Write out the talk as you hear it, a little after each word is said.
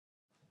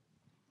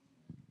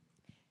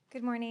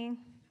Good morning.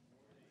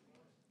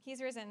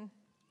 He's risen.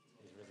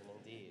 He's risen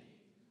indeed.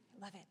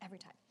 Love it every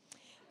time.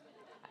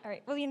 All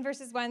right, we'll be in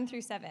verses 1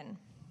 through 7.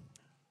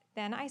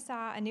 Then I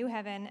saw a new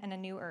heaven and a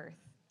new earth,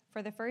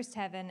 for the first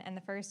heaven and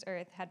the first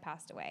earth had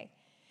passed away,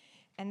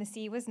 and the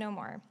sea was no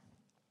more.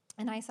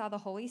 And I saw the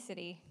holy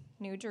city,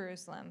 New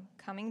Jerusalem,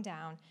 coming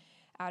down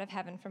out of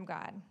heaven from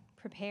God,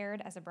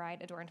 prepared as a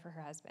bride adorned for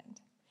her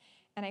husband.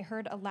 And I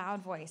heard a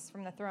loud voice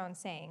from the throne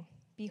saying,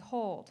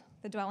 "Behold,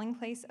 the dwelling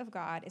place of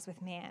God is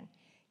with man.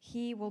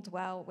 He will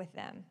dwell with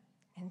them,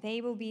 and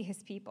they will be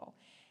his people,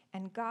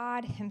 and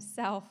God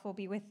himself will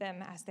be with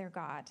them as their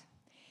God.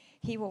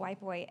 He will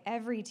wipe away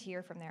every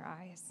tear from their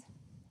eyes,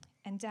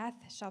 and death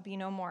shall be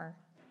no more.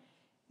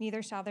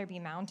 Neither shall there be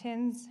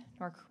mourning,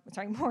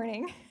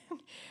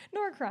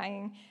 nor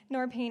crying,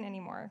 nor pain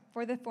anymore,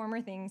 for the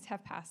former things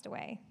have passed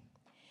away."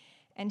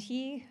 And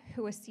he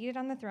who was seated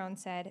on the throne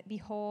said,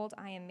 "Behold,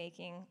 I am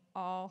making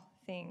all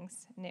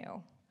things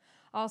new."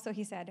 Also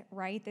he said,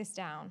 "Write this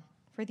down,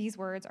 for these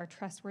words are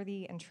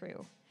trustworthy and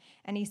true."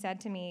 And he said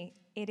to me,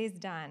 "It is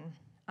done.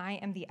 I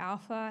am the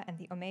Alpha and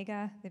the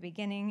Omega, the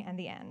beginning and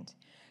the end.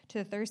 To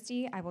the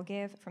thirsty I will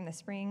give from the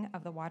spring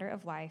of the water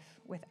of life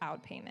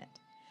without payment.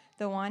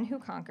 The one who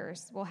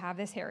conquers will have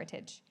this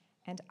heritage,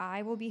 and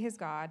I will be his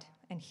God,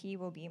 and he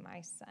will be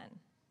my son."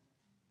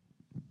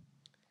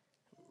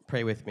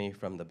 Pray with me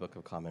from the Book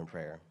of Common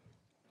Prayer.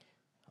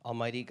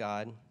 Almighty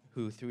God,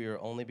 who through your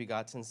only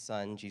begotten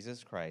Son,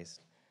 Jesus Christ,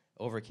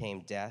 overcame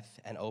death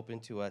and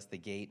opened to us the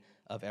gate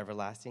of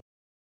everlasting,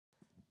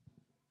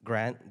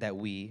 grant that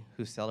we,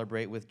 who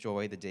celebrate with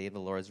joy the day of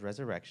the Lord's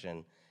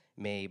resurrection,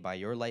 may, by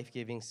your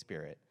life-giving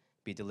Spirit,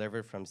 be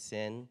delivered from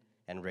sin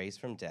and raised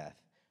from death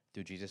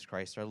through Jesus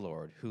Christ our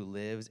Lord, who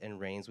lives and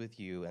reigns with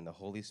you and the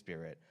Holy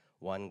Spirit,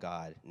 one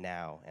God,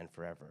 now and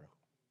forever.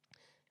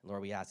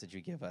 Lord, we ask that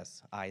you give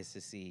us eyes to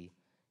see,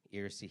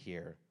 ears to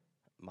hear,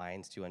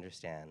 minds to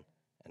understand,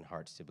 and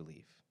hearts to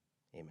believe.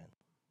 Amen.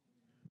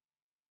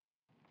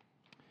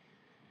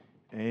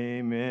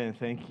 Amen.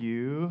 Thank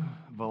you,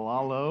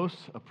 Valalos.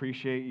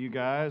 Appreciate you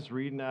guys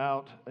reading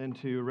out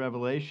into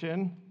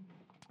Revelation.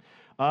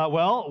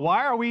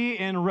 Why are we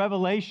in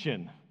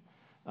Revelation?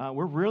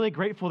 We're really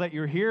grateful that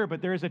you're here,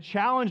 but there is a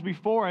challenge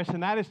before us,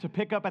 and that is to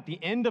pick up at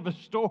the end of a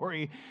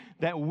story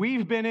that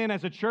we've been in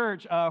as a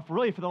church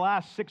for the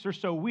last 6 or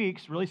so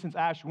weeks, really since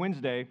Ash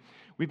Wednesday.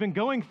 We've been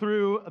going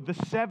through the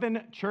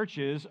 7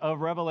 churches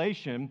of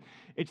Revelation.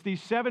 It's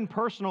these 7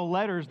 personal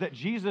letters that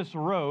Jesus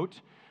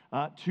wrote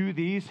to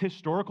these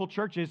historical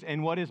churches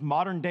in what is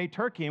modern-day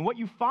Turkey. And what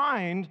you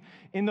find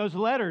in those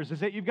letters is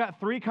that you've got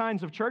 3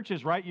 kinds of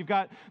churches, right? You've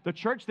got the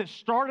church that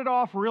started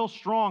off real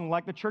strong,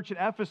 like the church at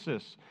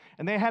Ephesus,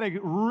 and they had a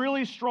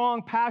really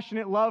strong,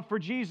 passionate love for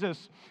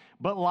Jesus,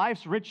 but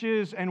life's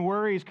riches and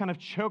worries kind of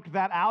choked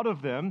that out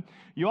of them.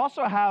 You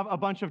also have a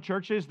bunch of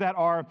churches that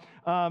are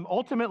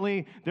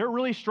ultimately, they're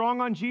really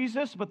strong on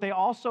Jesus, but they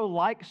also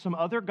like some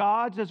other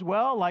gods as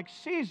well, like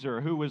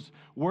Caesar, who was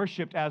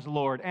worshipped as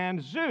Lord,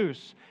 and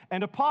Zeus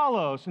and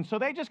Apollos. And so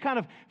they just kind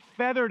of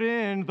feathered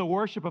in the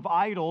worship of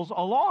idols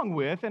along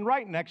with and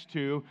right next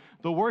to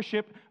the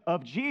worship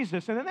of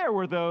Jesus. And then there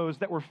were those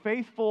that were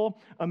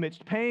faithful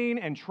amidst pain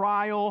and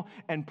trial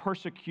and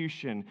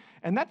persecution.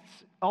 And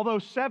that's, although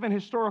 7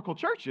 historical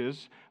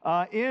churches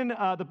in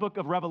the book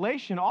of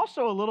Revelation,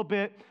 also a little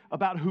bit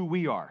about who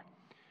we are.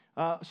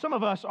 Some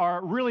of us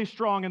are really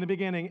strong in the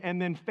beginning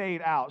and then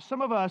fade out.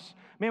 Some of us,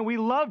 man, we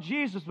love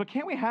Jesus, but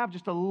can't we have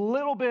just a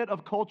little bit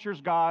of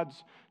culture's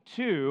gods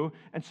too?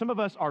 And some of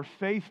us are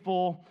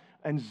faithful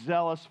and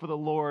zealous for the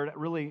Lord,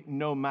 really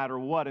no matter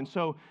what. And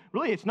so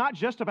really it's not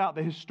just about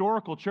the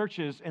historical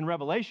churches in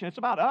Revelation, it's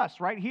about us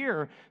right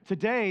here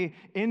today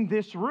in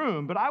this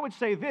room. But I would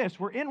say this,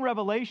 we're in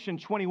Revelation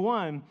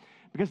 21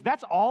 because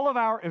that's all of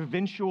our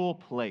eventual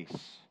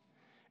place.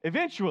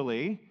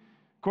 Eventually,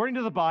 according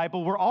to the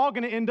Bible, we're all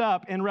going to end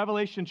up in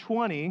Revelation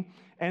 20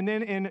 and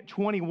then in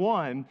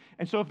 21.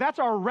 And so if that's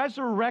our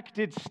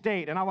resurrected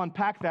state, and I'll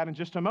unpack that in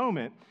just a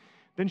moment,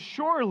 then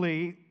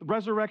surely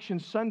Resurrection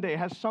Sunday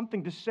has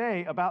something to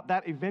say about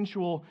that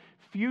eventual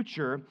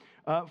future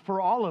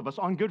for all of us.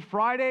 On Good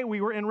Friday,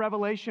 we were in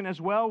Revelation as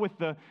well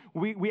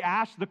we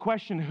asked the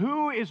question,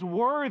 who is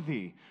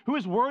worthy? Who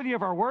is worthy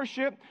of our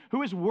worship?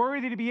 Who is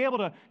worthy to be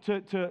able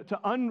to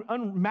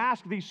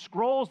unmask these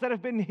scrolls that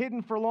have been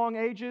hidden for long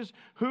ages?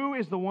 Who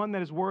is the one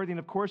that is worthy? And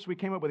of course, we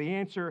came up with the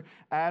answer,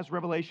 as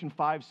Revelation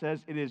 5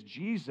 says, it is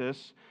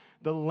Jesus,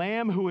 the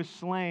Lamb who is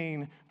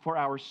slain for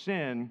our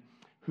sin,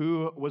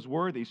 who was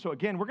worthy. So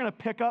again, we're going to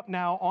pick up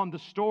now on the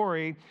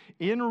story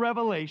in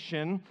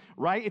Revelation,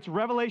 right? It's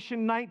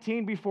Revelation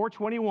 19 before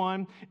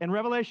 21. In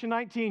Revelation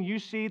 19, you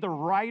see the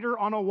rider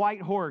on a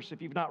white horse.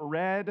 If you've not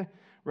read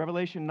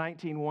Revelation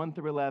 19, 1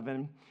 through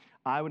 11,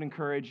 I would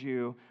encourage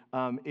you.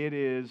 It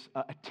is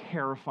a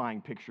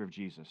terrifying picture of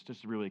Jesus,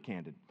 just really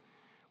candid.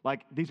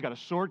 Like, he's got a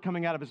sword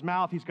coming out of his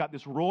mouth. He's got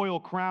this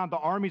royal crown. The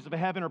armies of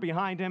heaven are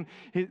behind him.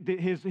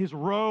 His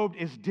robe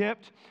is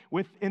dipped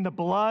in the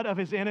blood of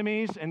his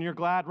enemies. And you're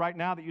glad right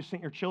now that you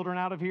sent your children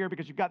out of here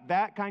because you've got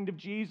that kind of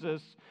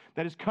Jesus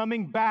that is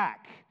coming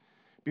back.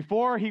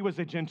 Before he was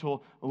a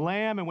gentle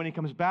lamb, and when he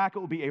comes back, it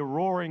will be a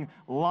roaring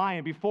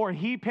lion. Before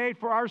he paid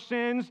for our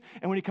sins,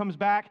 and when he comes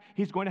back,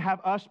 he's going to have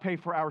us pay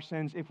for our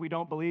sins if we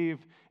don't believe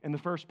in the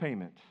first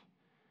payment.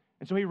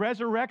 And so he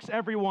resurrects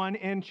everyone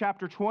in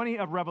chapter 20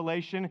 of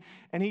Revelation,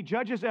 and he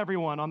judges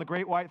everyone on the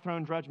great white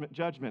throne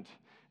judgment.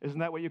 Isn't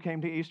that what you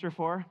came to Easter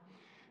for?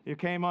 You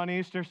came on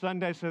Easter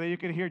Sunday so that you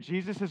could hear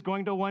Jesus is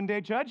going to one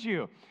day judge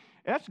you.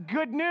 That's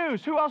good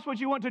news. Who else would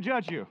you want to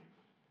judge you?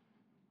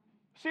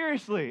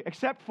 Seriously,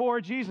 except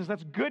for Jesus.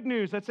 That's good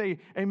news. That's a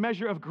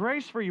measure of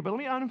grace for you. But let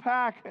me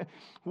unpack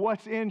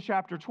what's in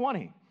chapter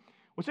 20.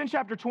 What's in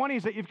chapter 20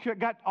 is that you've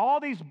got all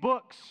these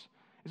books.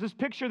 It's this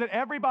picture that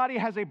everybody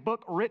has a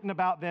book written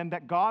about them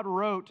that God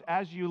wrote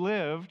as you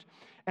lived,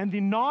 and the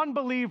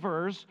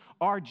non-believers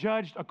are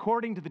judged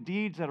according to the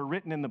deeds that are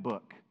written in the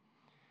book.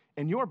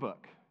 In your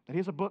book, that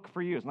is a book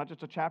for you. It's not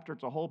just a chapter,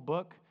 it's a whole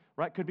book,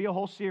 right? Could be a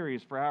whole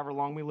series for however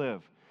long we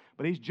live.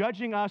 But he's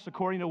judging us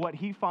according to what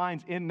he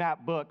finds in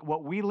that book,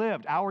 what we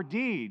lived, our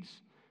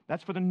deeds.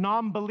 That's for the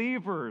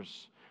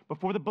non-believers. But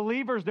for the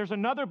believers, there's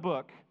another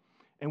book,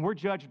 and we're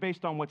judged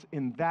based on what's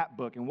in that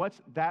book. And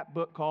what's that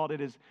book called? It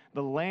is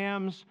the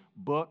Lamb's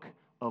Book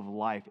of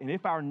Life. And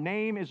if our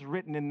name is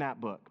written in that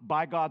book,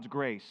 by God's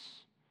grace,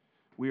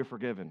 we are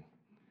forgiven.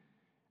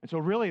 And so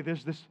really,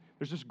 there's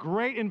this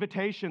great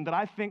invitation that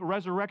I think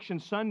Resurrection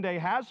Sunday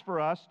has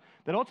for us,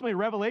 that ultimately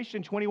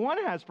Revelation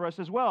 21 has for us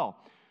as well.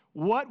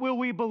 What will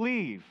we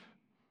believe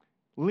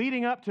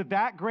leading up to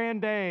that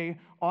grand day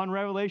on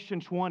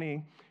Revelation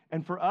 20?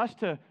 And for us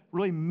to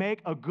really make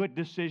a good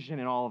decision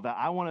in all of that,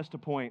 I want us to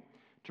point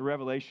to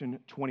Revelation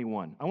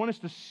 21. I want us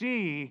to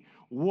see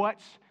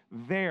what's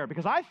there.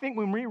 Because I think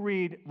when we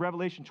read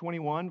Revelation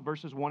 21,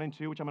 verses 1 and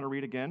 2, which I'm going to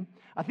read again,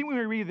 I think when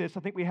we read this, I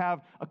think we have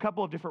a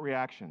couple of different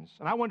reactions.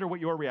 And I wonder what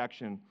your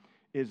reaction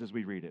is as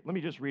we read it. Let me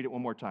just read it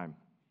one more time.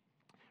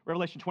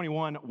 Revelation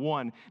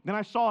 21:1. Then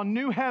I saw a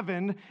new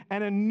heaven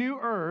and a new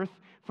earth,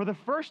 for the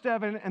first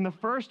heaven and the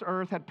first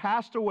earth had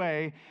passed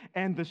away,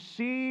 and the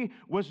sea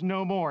was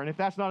no more. And if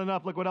that's not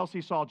enough, look what else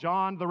he saw.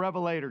 John the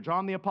Revelator,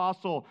 John the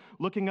Apostle,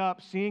 looking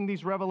up, seeing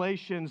these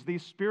revelations,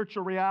 these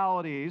spiritual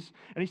realities.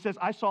 And he says,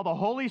 I saw the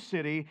holy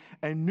city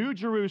and New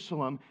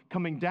Jerusalem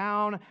coming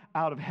down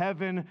out of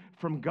heaven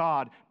from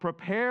God,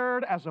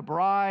 prepared as a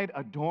bride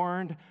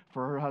adorned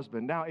for her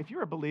husband. Now, if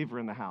you're a believer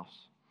in the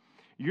house,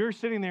 you're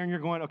sitting there and you're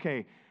going,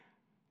 okay,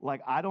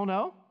 like, I don't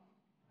know.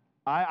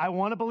 I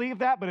want to believe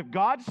that, but if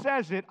God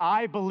says it,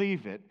 I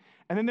believe it.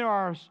 And then there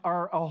are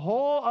a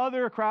whole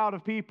other crowd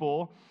of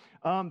people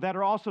that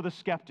are also the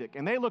skeptic.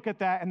 And they look at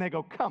that and they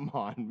go, come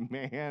on,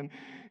 man.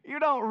 You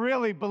don't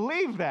really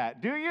believe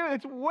that, do you?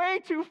 It's way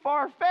too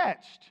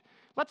far-fetched.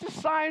 That's a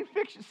science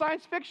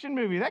fiction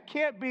movie. That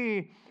can't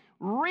be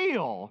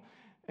real.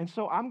 And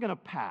so I'm going to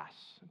pass.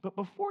 But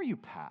before you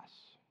pass,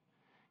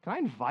 can I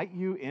invite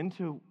you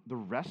into the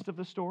rest of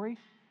the story?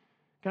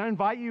 Can I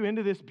invite you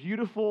into this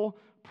beautiful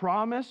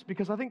promise?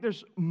 Because I think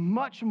there's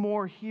much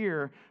more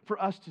here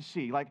for us to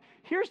see. Like,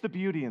 here's the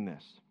beauty in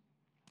this.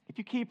 If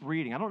you keep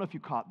reading, I don't know if you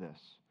caught this,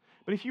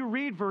 but if you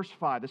read verse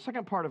 5, the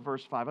second part of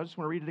verse 5, I just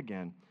want to read it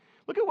again.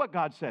 Look at what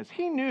God says.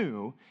 He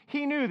knew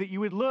that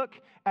you would look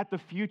at the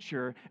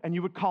future and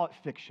you would call it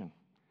fiction.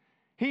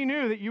 He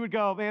knew that you would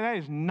go, man, that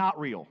is not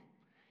real.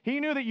 He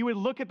knew that you would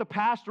look at the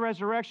past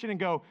resurrection and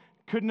go,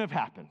 couldn't have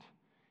happened.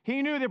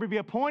 He knew there would be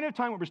a point of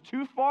time where it was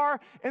too far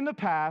in the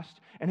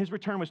past and his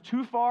return was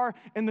too far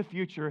in the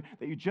future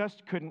that you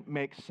just couldn't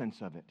make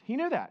sense of it. He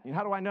knew that. And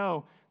how do I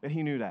know that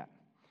he knew that?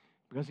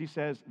 Because he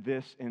says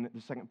this in the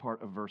second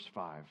part of verse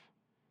 5.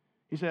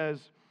 He says,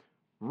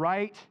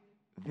 write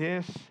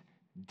this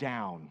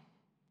down.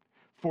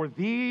 For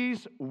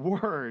these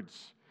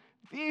words,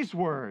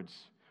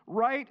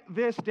 write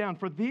this down.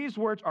 For these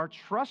words are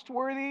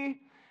trustworthy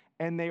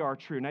and they are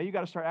true. Now you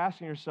got to start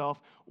asking yourself,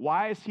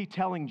 why is he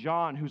telling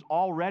John, who's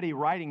already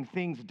writing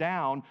things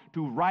down,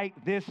 to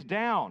write this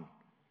down?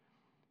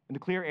 And the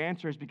clear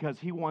answer is because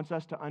he wants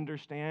us to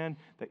understand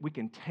that we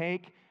can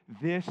take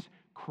this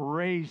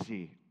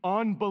crazy,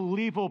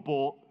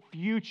 unbelievable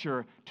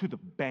future to the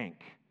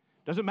bank.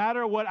 Doesn't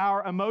matter what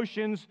our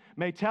emotions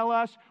may tell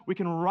us, we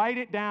can write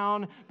it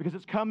down because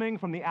it's coming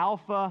from the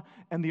Alpha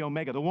and the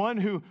Omega, the one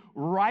who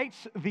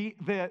writes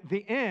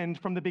the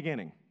end from the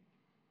beginning.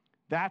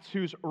 That's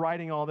who's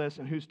writing all this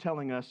and who's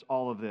telling us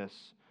all of this.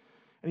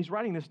 And he's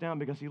writing this down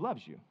because he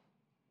loves you.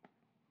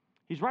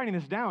 He's writing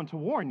this down to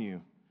warn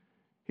you.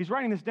 He's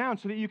writing this down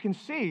so that you can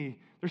see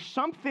there's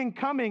something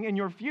coming in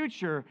your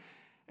future,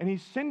 and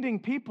he's sending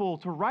people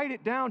to write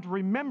it down, to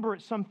remember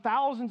it some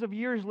thousands of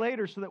years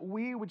later so that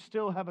we would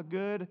still have a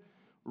good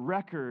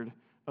record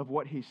of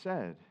what he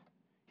said.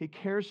 He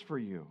cares for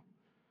you.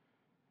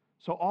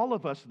 So all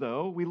of us,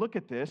 though, we look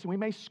at this and we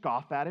may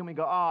scoff at it and we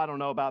go, oh, I don't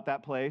know about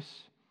that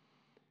place.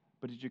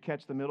 But did you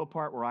catch the middle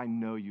part where I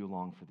know you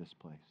long for this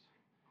place?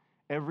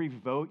 every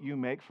vote you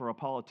make for a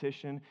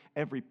politician,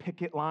 every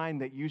picket line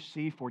that you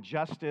see for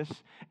justice,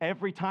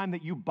 every time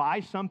that you buy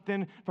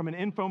something from an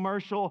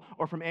infomercial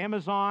or from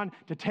Amazon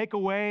to take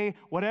away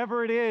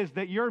whatever it is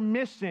that you're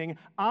missing,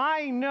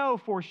 I know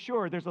for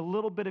sure there's a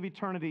little bit of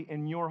eternity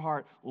in your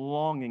heart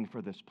longing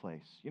for this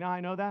place. You know how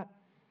I know that?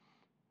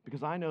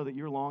 Because I know that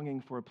you're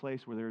longing for a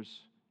place where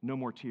there's no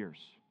more tears,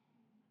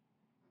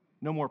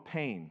 no more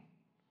pain,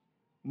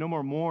 no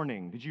more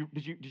mourning. Did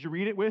you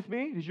read it with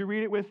me? Did you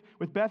read it with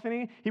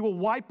Bethany? He will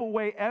wipe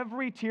away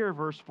every tear,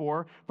 verse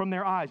 4, from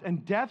their eyes,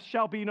 and death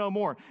shall be no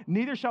more.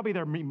 Neither shall be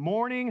there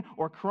mourning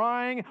or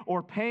crying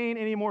or pain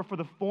anymore, for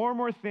the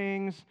former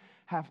things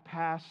have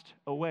passed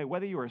away.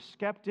 Whether you're a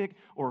skeptic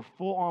or a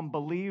full-on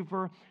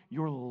believer,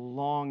 you're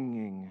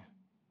longing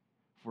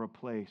for a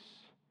place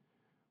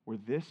where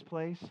this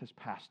place has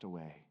passed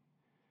away.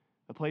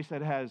 A place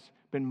that has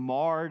been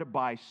marred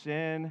by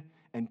sin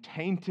and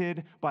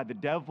tainted by the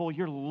devil.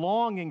 You're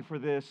longing for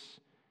this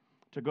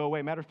to go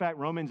away. Matter of fact,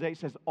 Romans 8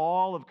 says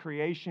all of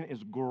creation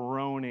is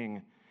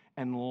groaning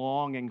and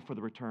longing for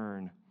the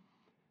return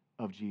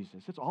of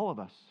Jesus. It's all of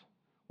us.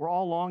 We're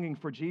all longing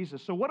for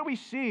Jesus. So what do we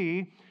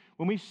see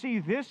when we see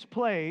this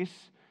place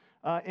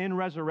in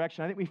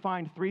resurrection? I think we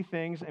find three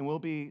things, and we'll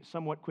be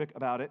somewhat quick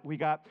about it. We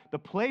got the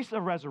place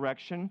of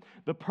resurrection,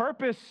 the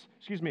place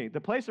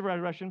of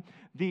resurrection,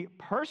 the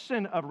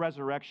person of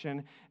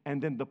resurrection, and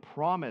then the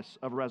promise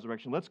of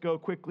resurrection. Let's go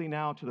quickly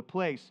now to the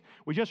place.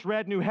 We just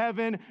read new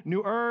heaven,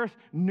 new earth,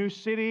 new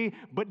city,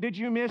 but did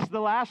you miss the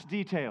last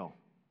detail?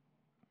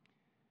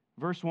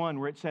 Verse 1,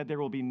 where it said there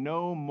will be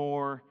no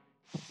more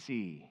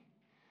sea.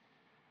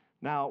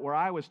 Now, where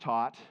I was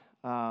taught,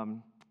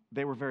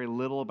 they were very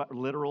literal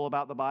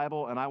about the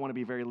Bible, and I want to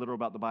be very literal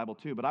about the Bible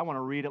too, but I want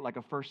to read it like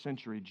a first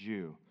century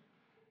Jew,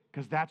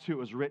 because that's who it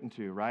was written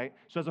to, right?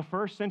 So as a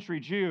first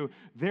century Jew,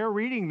 they're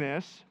reading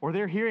this, or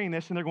they're hearing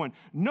this, and they're going,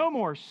 no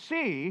more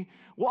sea?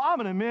 Well, I'm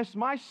going to miss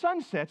my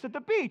sunsets at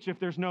the beach if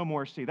there's no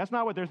more sea. That's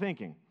not what they're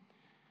thinking,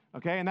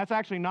 okay? And that's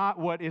actually not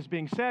what is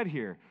being said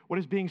here. What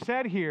is being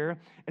said here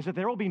is that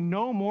there will be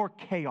no more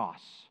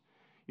chaos.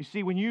 You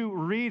see, when you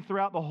read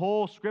throughout the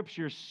whole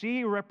Scripture,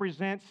 sea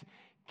represents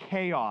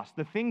chaos,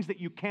 the things that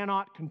you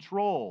cannot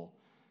control.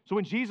 So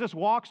when Jesus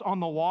walks on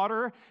the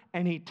water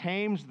and he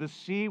tames the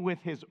sea with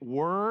his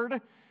word,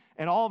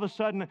 and all of a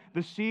sudden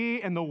the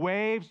sea and the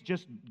waves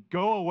just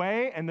go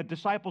away, and the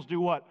disciples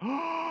do what?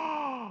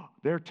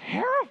 They're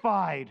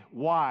terrified.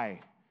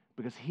 Why?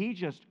 Because he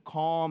just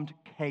calmed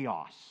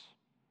chaos.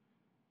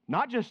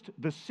 Not just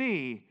the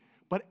sea,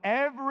 but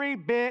every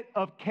bit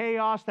of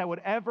chaos that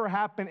would ever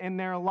happen in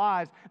their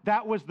lives.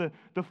 That was the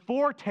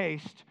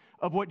foretaste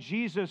of what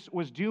Jesus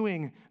was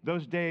doing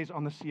those days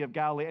on the Sea of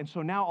Galilee. And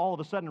so now all of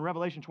a sudden in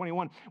Revelation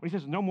 21, when he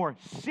says no more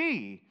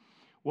sea,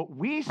 what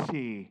we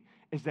see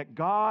is that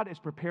God is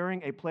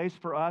preparing a place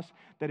for us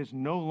that is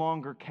no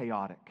longer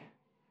chaotic.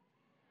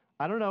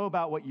 I don't know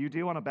about what you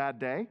do on a bad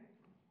day,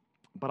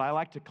 but I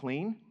like to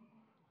clean.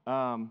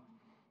 And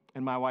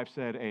my wife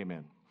said,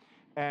 amen.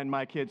 And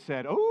my kid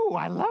said, oh,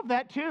 I love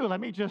that too.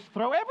 Let me just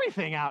throw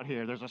everything out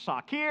here. There's a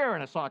sock here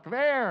and a sock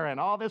there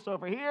and all this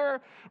over here,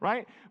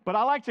 right? But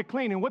I like to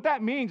clean. And what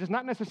that means is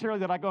not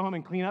necessarily that I go home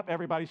and clean up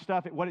everybody's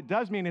stuff. What it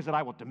does mean is that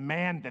I will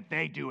demand that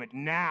they do it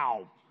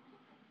now.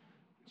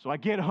 So I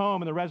get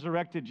home and the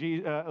resurrected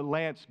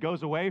Lance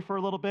goes away for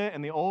a little bit,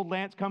 and the old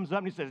Lance comes up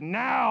and he says,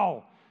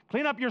 now,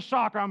 clean up your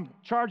sock or I'm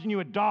charging you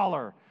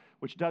 $1,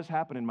 which does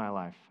happen in my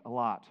life a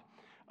lot.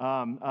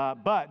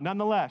 But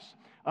nonetheless,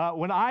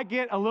 when I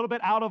get a little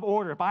bit out of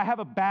order, if I have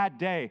a bad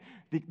day,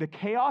 the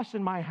chaos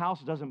in my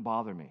house doesn't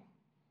bother me.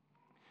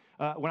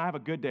 When I have a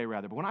good day,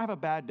 rather. But when I have a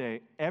bad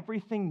day,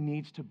 everything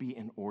needs to be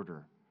in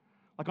order.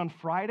 Like on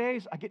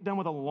Fridays, I get done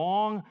with a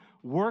long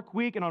work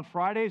week, and on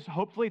Fridays,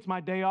 hopefully it's my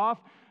day off,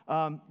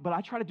 but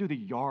I try to do the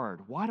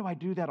yard. Why do I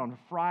do that on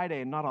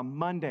Friday and not on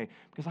Monday?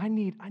 Because I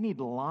need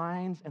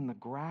lines in the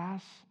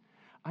grass.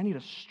 I need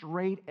a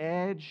straight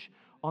edge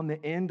on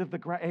the end of the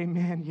grass.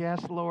 Amen. Yes,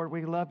 Lord,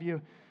 we love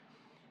you.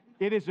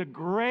 It is a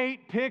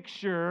great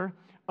picture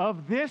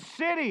of this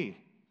city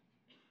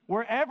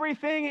where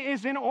everything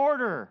is in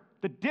order.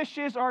 The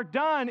dishes are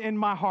done in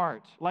my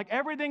heart. Like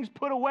everything's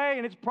put away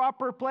in its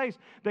proper place.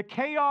 The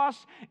chaos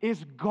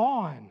is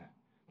gone.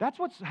 That's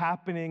what's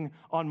happening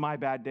on my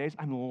bad days.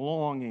 I'm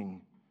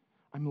longing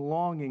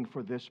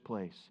for this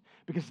place.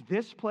 Because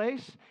this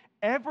place,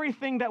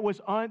 everything that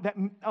that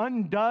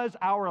undoes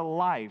our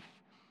life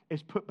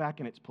is put back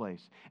in its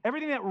place.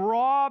 Everything that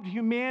robbed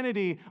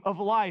humanity of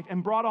life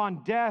and brought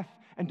on death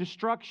and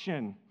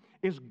destruction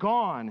is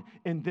gone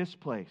in this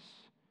place.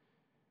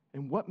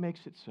 And what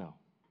makes it so?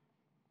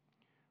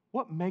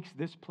 What makes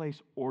this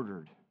place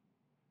ordered?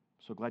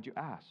 So glad you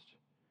asked.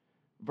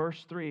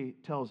 Verse 3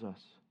 tells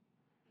us,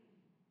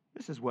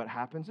 this is what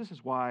happens. This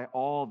is why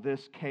all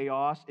this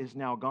chaos is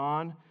now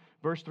gone.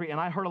 Verse 3, and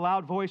I heard a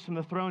loud voice from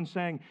the throne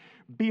saying,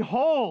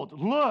 behold,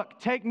 look,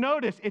 take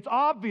notice, it's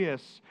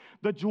obvious.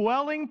 The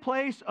dwelling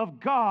place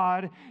of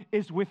God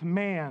is with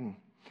man,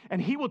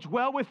 and he will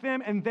dwell with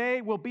them, and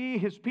they will be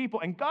his people.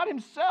 And God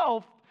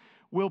himself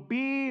will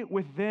be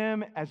with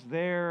them as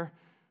their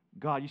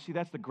God. You see,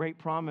 that's the great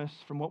promise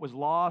from what was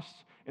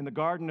lost in the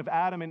garden of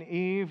Adam and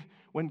Eve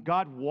when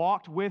God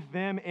walked with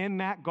them in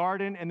that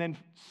garden, and then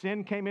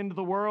sin came into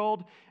the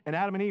world, and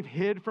Adam and Eve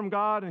hid from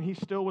God, and he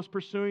still was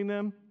pursuing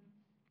them.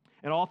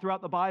 And all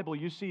throughout the Bible,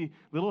 you see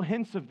little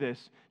hints of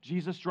this.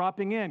 Jesus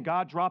dropping in,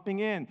 God dropping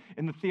in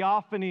the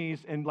theophanies.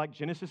 And like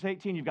Genesis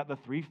 18, you've got the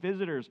three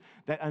visitors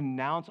that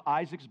announce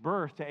Isaac's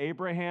birth to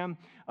Abraham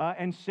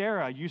and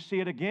Sarah. You see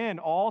it again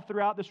all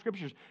throughout the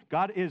Scriptures.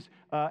 God is,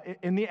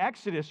 in the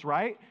Exodus,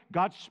 right?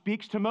 God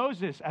speaks to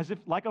Moses as if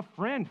like a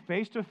friend,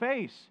 face to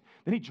face.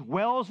 Then he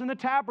dwells in the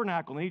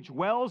tabernacle, and he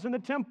dwells in the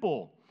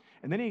temple.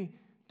 And then he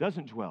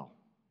doesn't dwell.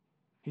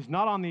 He's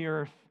not on the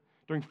earth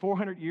during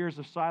 400 years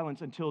of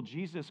silence until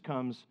Jesus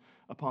comes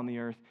upon the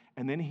earth,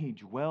 and then he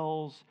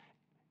dwells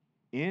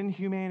in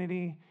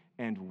humanity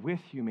and with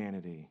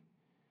humanity.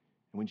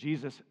 And when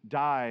Jesus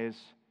dies,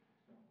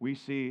 we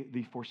see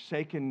the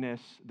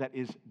forsakenness that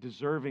is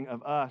deserving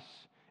of us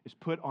is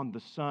put on the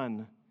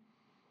Son.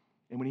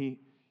 And when he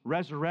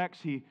resurrects,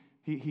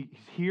 he's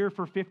here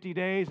for 50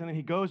 days, and then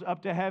he goes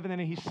up to heaven, and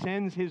he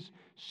sends his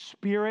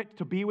Spirit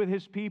to be with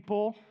his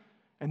people.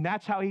 And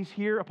that's how he's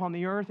here upon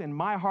the earth in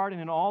my heart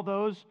and in all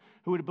those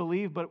who would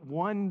believe. But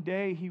one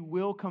day he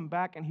will come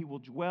back and he will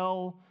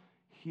dwell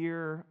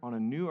here on a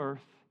new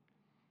earth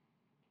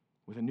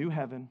with a new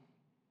heaven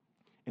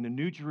in a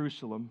new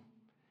Jerusalem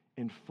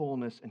in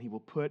fullness, and he will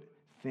put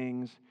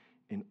things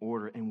in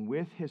order. And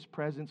with his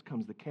presence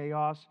comes the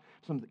chaos,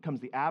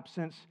 comes the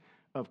absence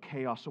of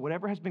chaos. So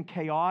whatever has been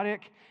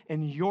chaotic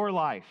in your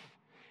life,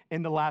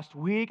 in the last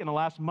week, in the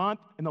last month,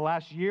 in the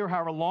last year,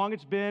 however long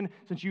it's been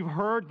since you've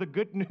heard the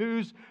good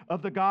news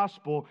of the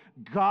gospel,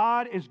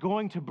 God is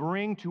going to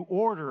bring to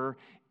order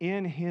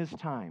in his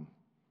time.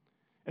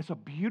 It's a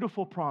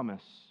beautiful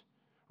promise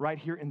right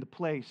here in the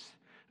place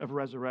of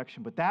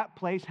resurrection. But that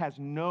place has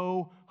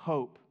no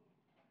hope.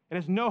 It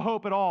has no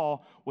hope at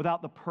all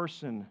without the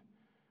person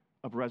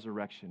of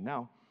resurrection.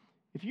 Now,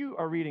 if you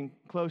are reading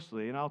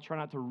closely, and I'll try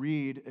not to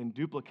read and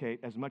duplicate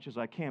as much as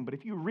I can, but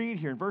if you read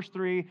here in verse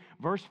 3,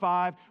 verse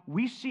 5,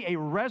 we see a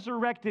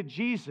resurrected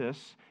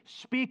Jesus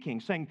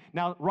speaking, saying,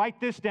 now write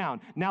this down,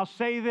 now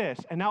say this,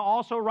 and now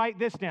also write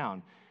this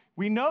down.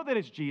 We know that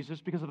it's Jesus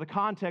because of the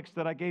context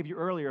that I gave you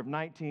earlier of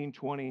 19,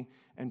 20,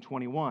 and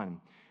 21.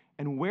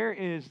 And where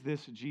is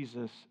this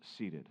Jesus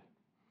seated?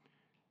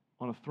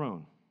 On a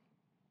throne.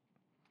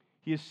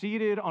 He is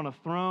seated on a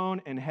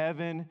throne in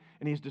heaven,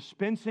 and he's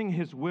dispensing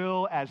his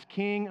will as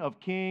King of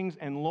kings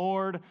and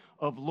Lord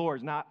of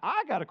lords. Now,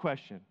 I got a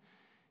question.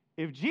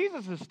 If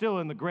Jesus is still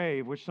in the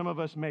grave, which some of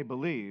us may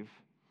believe,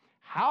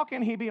 how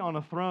can he be on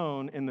a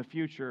throne in the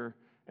future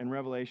in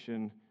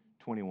Revelation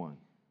 21?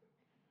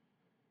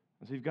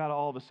 And so you've got to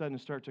all of a sudden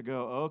start to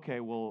go, okay,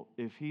 well,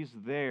 if he's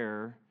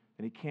there,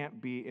 then he can't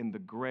be in the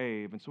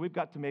grave. And so we've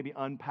got to maybe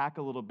unpack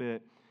a little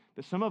bit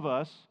that some of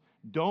us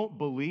don't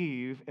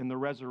believe in the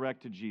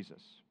resurrected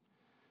Jesus.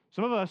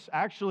 Some of us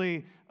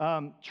actually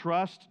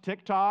trust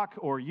TikTok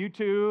or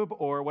YouTube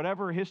or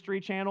whatever History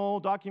Channel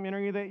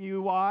documentary that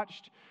you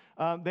watched.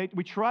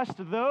 We trust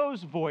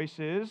those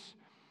voices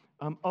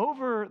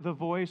over the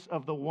voice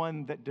of the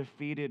one that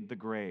defeated the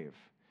grave.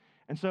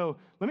 And so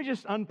let me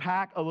just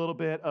unpack a little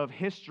bit of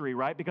history,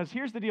 right? Because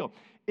here's the deal.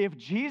 If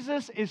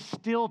Jesus is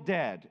still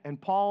dead, and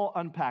Paul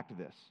unpacked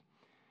this,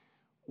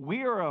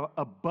 we are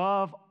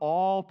above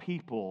all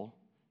people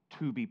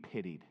to be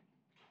pitied.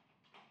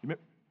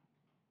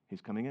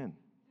 He's coming in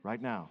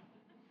right now.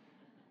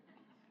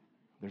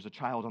 There's a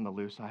child on the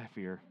loose, I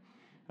fear.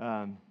 It's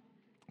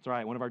all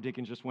right, one of our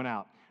deacons just went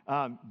out.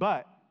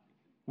 But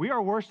we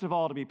are worst of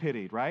all to be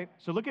pitied, right?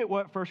 So look at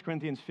what 1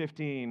 Corinthians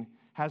 15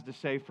 has to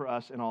say for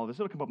us in all of this.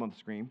 It'll come up on the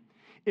screen.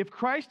 If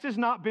Christ has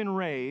not been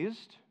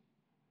raised,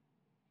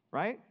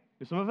 right?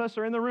 Some of us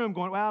are in the room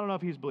going, well, I don't know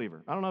if he's a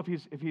believer. I don't know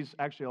if he's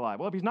actually alive.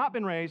 Well, if he's not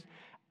been raised,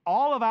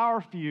 all of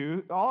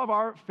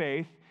our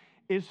faith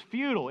is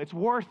futile. It's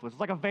worthless. It's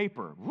like a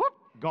vapor. Whoop,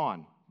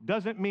 gone.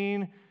 Doesn't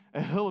mean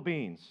a hill of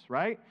beans,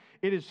 right?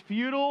 It is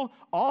futile.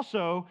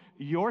 Also,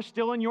 you're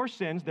still in your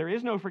sins. There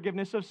is no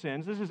forgiveness of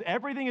sins.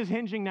 Everything is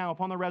hinging now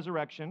upon the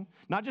resurrection,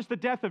 not just the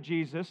death of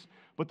Jesus,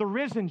 but the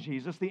risen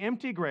Jesus, the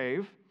empty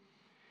grave.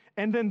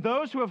 And then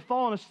those who have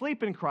fallen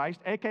asleep in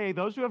Christ, aka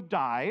those who have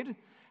died,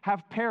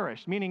 have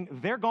perished, meaning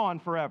they're gone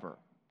forever.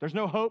 There's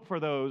no hope for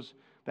those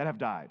that have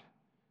died.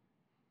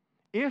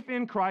 If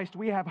in Christ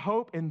we have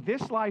hope in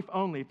this life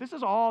only, if this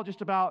is all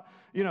just about,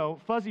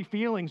 fuzzy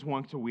feelings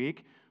once a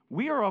week,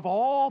 we are of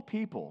all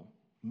people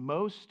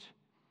most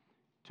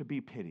to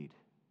be pitied.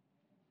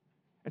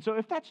 And so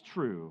if that's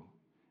true,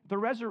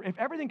 if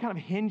everything kind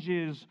of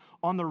hinges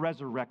on the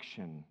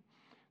resurrection,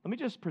 let me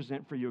just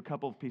present for you a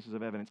couple of pieces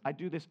of evidence. I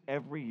do this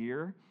every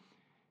year,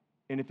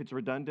 and if it's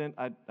redundant,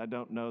 I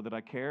don't know that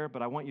I care,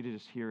 but I want you to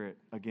just hear it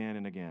again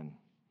and again.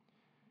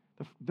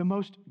 The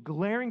most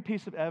glaring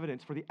piece of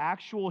evidence for the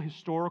actual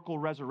historical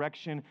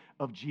resurrection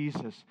of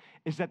Jesus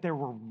is that there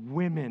were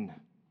women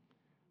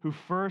who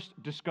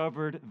first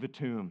discovered the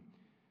tomb.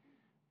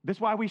 That's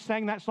why we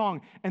sang that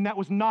song, and that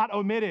was not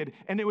omitted,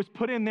 and it was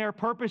put in there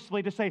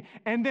purposely to say,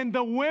 and then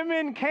the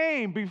women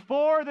came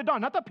before the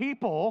dawn, not the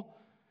people.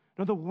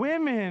 No, the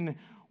women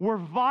were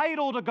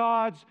vital to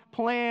God's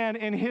plan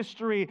in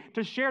history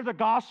to share the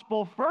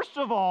gospel, first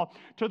of all,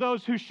 to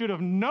those who should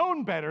have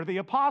known better, the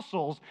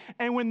apostles.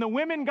 And when the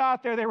women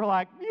got there, they were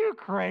like, "You're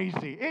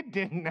crazy. It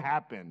didn't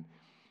happen."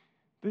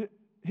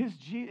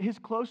 His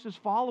closest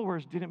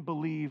followers didn't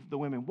believe the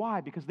women. Why?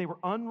 Because they were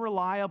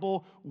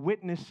unreliable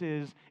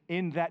witnesses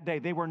in that day.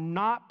 They were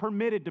not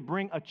permitted to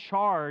bring a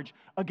charge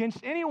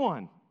against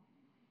anyone.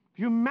 If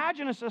you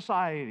imagine a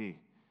society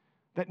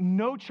that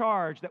no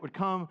charge that would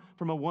come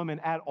from a woman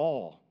at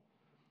all.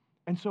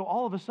 And so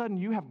all of a sudden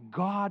you have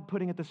God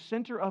putting at the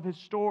center of his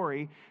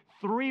story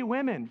 3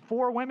 women,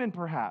 4 women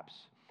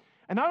perhaps.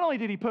 And not only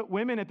did he put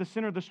women at the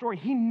center of the story,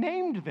 he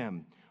named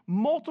them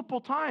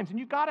multiple times. And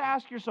you've got to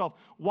ask yourself,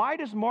 why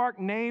does Mark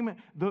name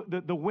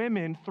the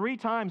women 3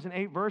 times in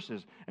 8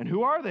 verses? And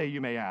who are they, you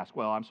may ask?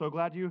 Well, I'm so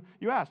glad you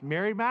asked.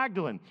 Mary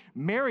Magdalene,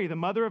 Mary, the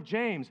mother of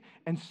James,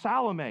 and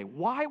Salome.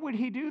 Why would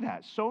he do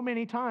that so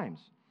many times?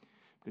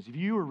 Because if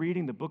you were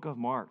reading the book of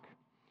Mark,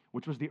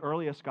 which was the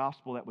earliest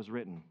gospel that was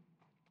written,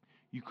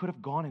 you could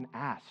have gone and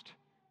asked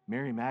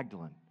Mary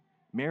Magdalene,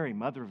 Mary,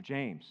 mother of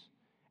James,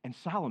 and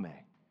Salome.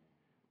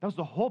 That was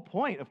the whole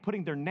point of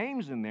putting their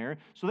names in there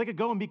so they could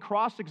go and be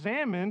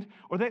cross-examined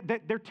or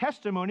that their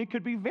testimony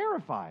could be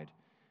verified.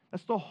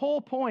 That's the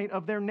whole point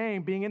of their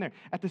name being in there.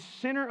 At the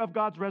center of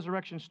God's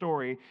resurrection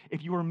story,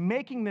 if you were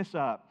making this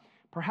up,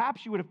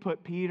 perhaps you would have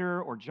put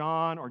Peter or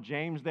John or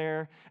James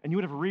there, and you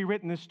would have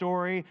rewritten this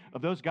story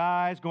of those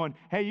guys going,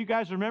 "Hey, you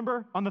guys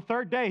remember? On the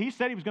 3rd day, he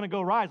said he was going to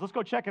go rise. Let's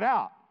go check it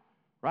out."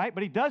 Right?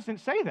 But he doesn't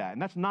say that,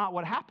 and that's not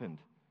what happened.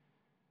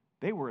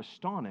 They were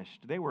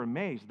astonished. They were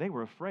amazed. They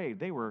were afraid.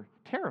 They were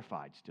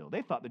terrified still.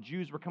 They thought the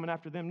Jews were coming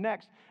after them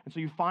next, and so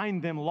you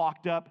find them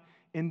locked up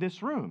in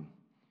this room.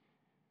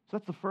 So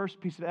that's the first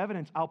piece of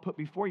evidence I'll put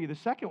before you. The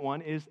second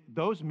one is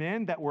those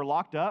men that were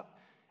locked up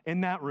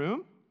in that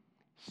room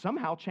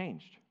somehow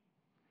changed.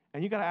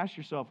 And you got to ask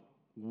yourself,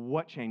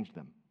 what changed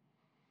them?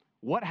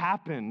 What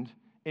happened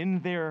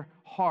in their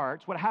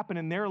hearts? What happened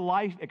in their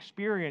life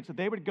experience that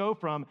they would go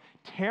from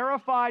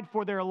terrified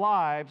for their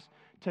lives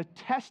to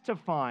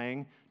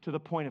testifying to the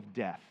point of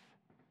death?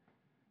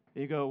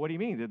 You go, what do you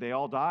mean? Did they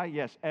all die?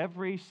 Yes,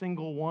 every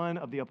single one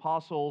of the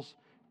apostles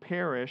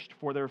perished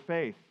for their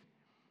faith.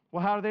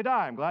 Well, how did they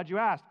die? I'm glad you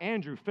asked.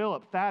 Andrew,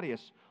 Philip,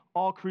 Thaddeus,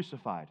 all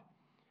crucified.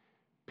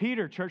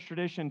 Peter, church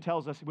tradition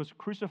tells us, he was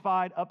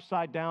crucified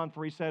upside down,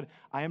 for he said,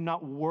 "I am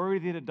not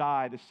worthy to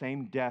die the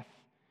same death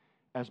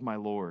as my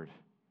Lord."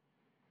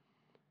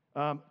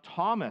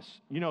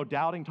 Thomas,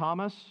 Doubting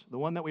Thomas, the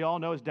one that we all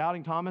know as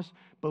Doubting Thomas,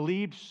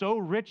 believed so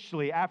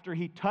richly after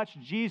he touched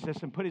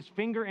Jesus and put his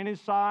finger in his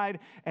side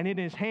and in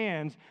his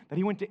hands that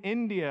he went to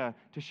India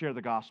to share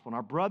the gospel. And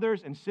our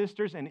brothers and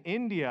sisters in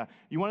India,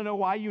 you want to know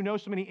why you know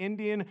so many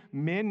Indian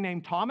men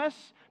named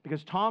Thomas?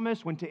 Because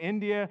Thomas went to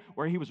India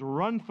where he was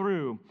run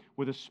through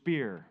with a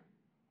spear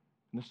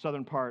in the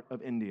southern part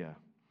of India.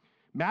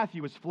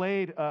 Bartholomew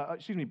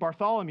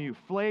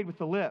flayed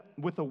with a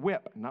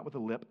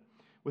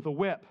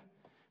whip.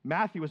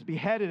 Matthew was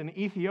beheaded in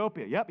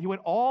Ethiopia. Yep, he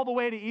went all the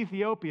way to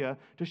Ethiopia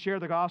to share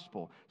the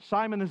gospel.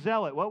 Simon the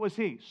Zealot, what was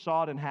he?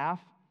 Sawed in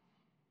half.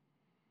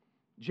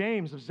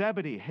 James of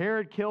Zebedee,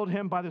 Herod killed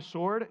him by the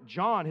sword.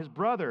 John, his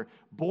brother,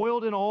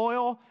 boiled in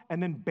oil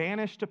and then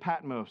banished to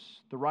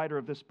Patmos, the writer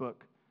of this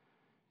book.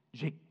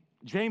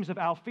 James of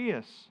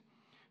Alphaeus,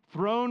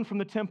 thrown from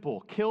the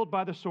temple, killed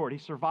by the sword. He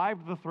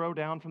survived the throw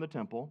down from the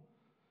temple.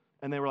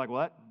 And they were like,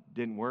 well, that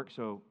didn't work,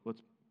 so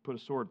let's put a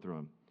sword through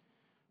him.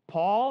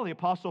 Paul, the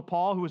Apostle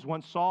Paul, who was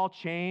once Saul,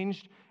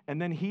 changed,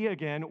 and then he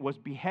again was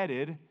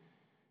beheaded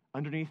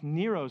underneath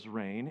Nero's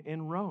reign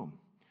in Rome.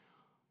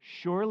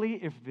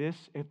 Surely if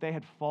they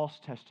had false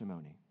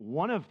testimony,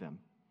 one of them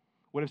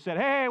would have said,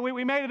 "Hey,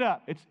 we made it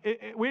up.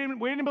 We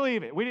didn't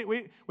believe it.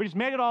 We just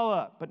made it all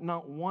up." But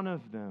not one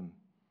of them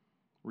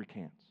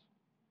recants.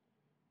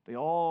 They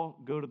all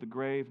go to the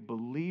grave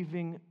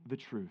believing the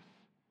truth.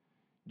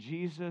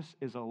 Jesus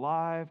is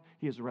alive.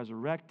 He is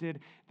resurrected.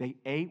 They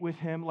ate with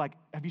him.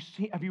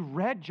 Have you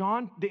read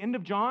John, the end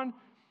of John?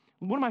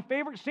 One of my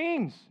favorite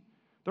scenes.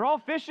 They're all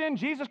fishing.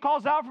 Jesus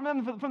calls out from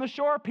them from the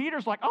shore.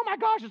 Peter's like, "Oh my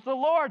gosh, it's the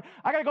Lord.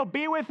 I got to go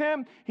be with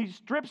him." He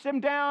strips him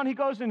down. He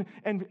goes and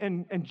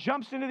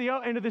jumps into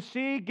the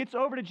sea, gets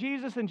over to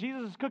Jesus, and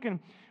Jesus is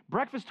cooking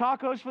breakfast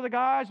tacos for the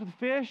guys with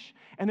fish.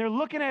 And they're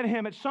looking at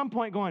him at some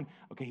point going,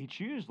 okay, he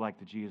chews like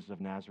the Jesus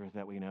of Nazareth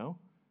that we know.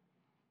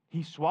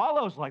 He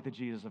swallows like the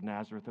Jesus of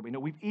Nazareth that we know.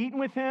 We've eaten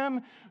with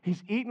him.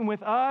 He's eaten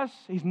with us.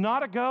 He's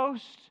not a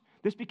ghost.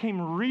 This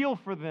became real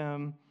for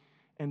them,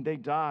 and they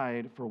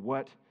died for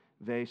what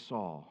they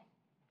saw.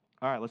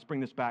 All right, let's bring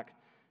this back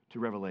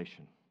to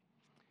Revelation.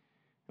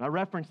 And I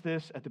referenced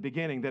this at the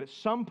beginning, that at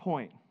some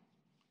point,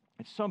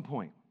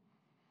 you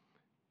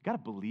got to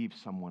believe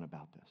someone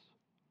about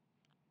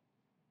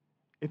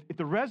this. If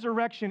the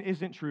resurrection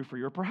isn't true for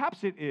you, or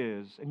perhaps it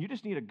is, and you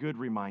just need a good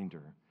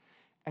reminder,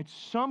 at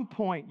some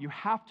point you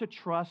have to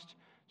trust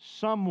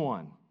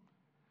someone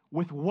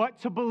with what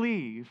to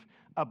believe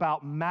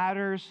about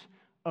matters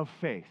of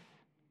faith.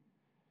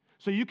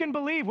 So you can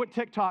believe what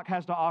TikTok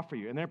has to offer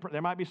you. And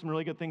there might be some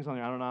really good things on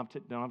there. I don't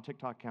have a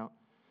TikTok account.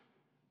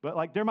 But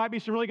like there might be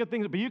some really good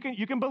things. But you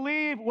can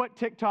believe what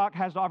TikTok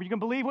has to offer. You can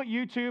believe what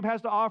YouTube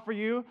has to offer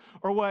you,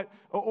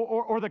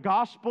 or the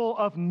gospel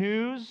of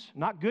news,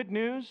 not good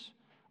news,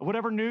 or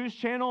whatever news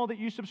channel that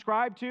you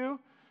subscribe to.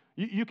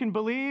 You can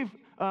believe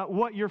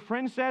what your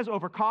friend says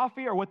over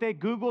coffee or what they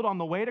Googled on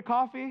the way to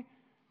coffee.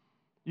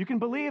 You can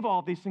believe all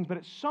of these things, but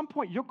at some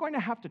point you're going to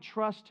have to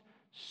trust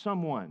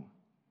someone.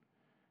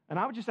 And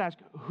I would just ask,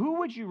 who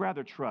would you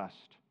rather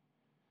trust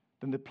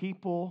than the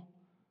people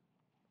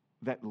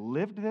that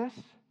lived this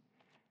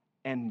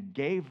and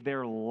gave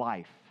their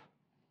life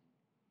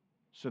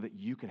so that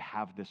you could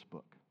have this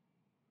book?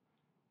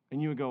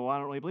 And you would go, well, I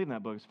don't really believe in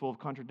that book. It's full of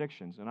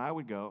contradictions. And I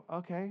would go,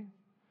 okay,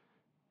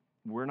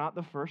 we're not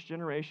the first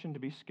generation to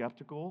be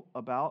skeptical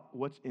about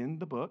what's in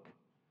the book.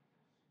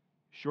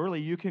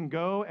 Surely you can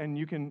go and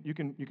you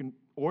can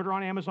order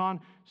on Amazon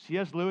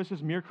C.S.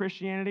 Lewis's Mere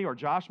Christianity or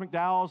Josh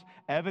McDowell's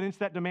Evidence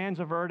That Demands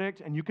a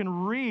Verdict, and you can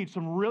read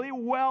some really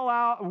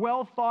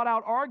well thought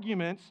out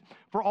arguments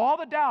for all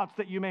the doubts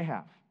that you may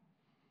have.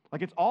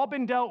 Like it's all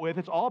been dealt with,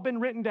 it's all been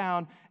written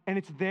down, and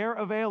it's there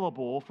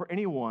available for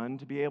anyone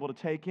to be able to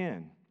take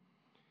in.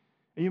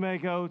 And you may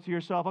go to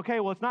yourself, okay,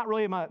 well, it's not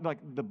really like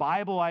the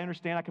Bible. I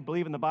understand I can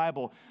believe in the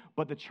Bible,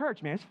 but the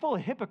church, man, it's full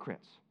of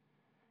hypocrites.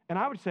 And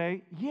I would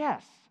say,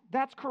 yes,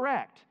 that's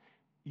correct.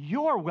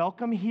 You're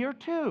welcome here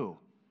too.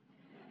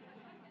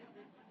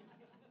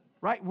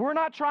 Right? We're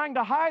not trying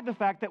to hide the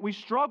fact that we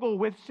struggle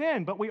with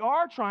sin, but we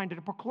are trying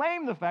to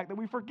proclaim the fact that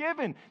we're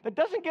forgiven. That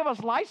doesn't give us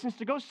license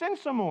to go sin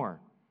some more.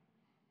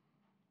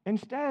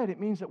 Instead, it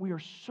means that we are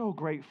so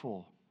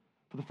grateful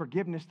for the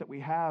forgiveness that we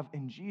have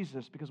in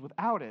Jesus, because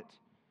without it,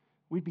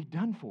 we'd be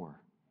done for.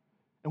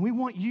 And we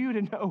want you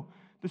to know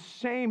the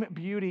same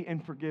beauty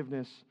and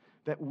forgiveness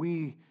that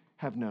we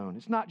have known.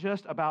 It's not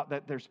just about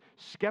that there's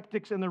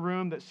skeptics in the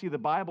room that see the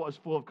Bible as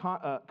full of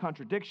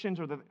contradictions,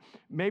 or that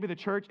maybe the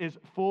church is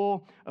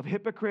full of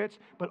hypocrites,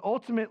 but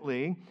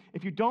ultimately,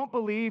 if you don't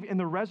believe in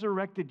the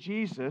resurrected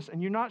Jesus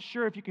and you're not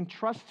sure if you can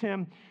trust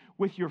him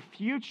with your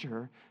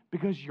future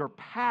because your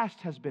past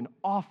has been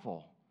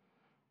awful,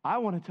 I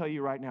want to tell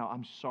you right now,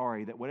 I'm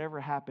sorry that whatever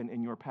happened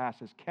in your past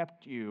has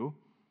kept you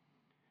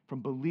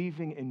from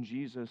believing in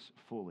Jesus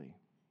fully.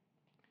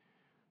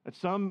 That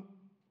some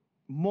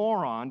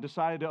moron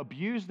decided to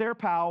abuse their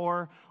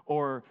power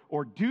or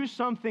do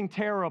something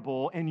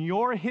terrible in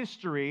your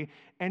history,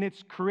 and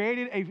it's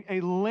created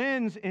a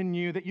lens in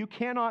you that you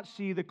cannot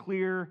see the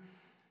clear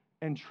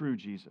and true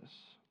Jesus.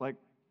 Like,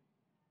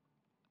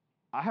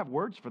 I have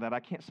words for that I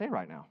can't say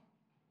right now.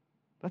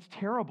 That's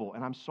terrible,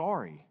 and I'm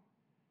sorry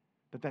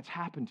that that's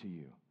happened to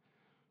you.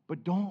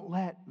 But don't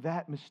let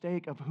that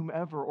mistake of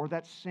whomever, or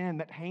that sin,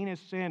 that heinous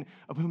sin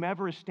of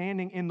whomever is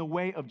standing in the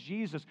way of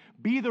Jesus,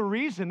 be the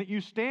reason that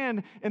you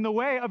stand in the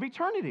way of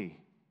eternity.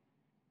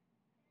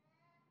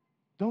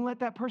 Don't let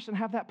that person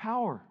have that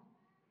power.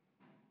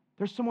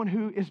 There's someone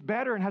who is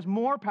better and has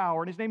more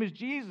power, and his name is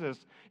Jesus.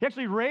 He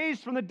actually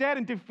raised from the dead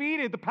and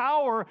defeated the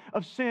power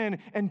of sin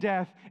and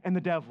death and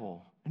the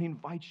devil. And he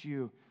invites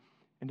you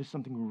into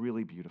something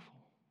really beautiful.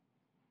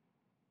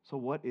 So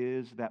what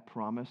is that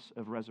promise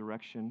of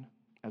resurrection?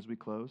 As we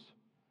close,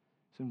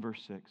 it's in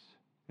verse 6.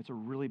 It's a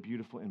really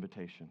beautiful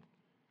invitation.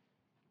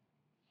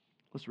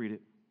 Let's read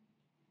it.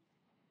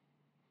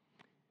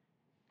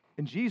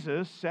 And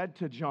Jesus said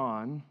to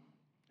John,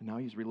 and now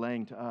he's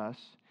relaying to us,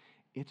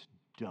 it's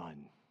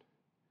done.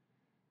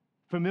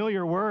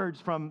 Familiar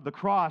words from the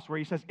cross where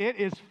he says, it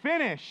is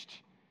finished.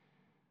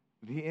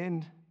 The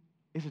end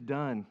is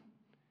done.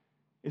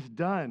 It's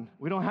done.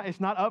 It's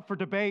not up for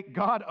debate.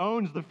 God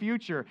owns the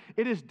future.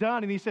 It is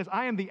done. And he says,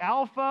 I am the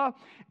Alpha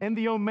and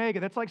the Omega.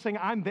 That's like saying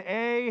I'm the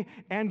A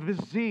and the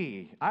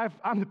Z.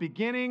 I'm the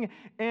beginning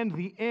and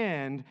the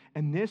end.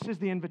 And this is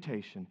the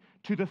invitation.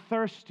 To the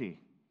thirsty,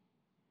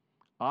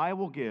 I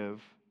will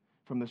give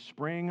from the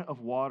spring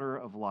of water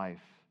of life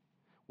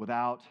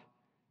without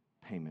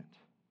payment.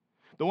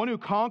 The one who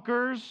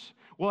conquers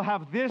will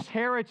have this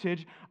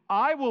heritage.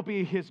 I will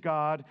be his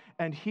God,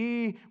 and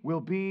he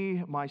will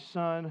be my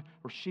son,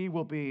 or she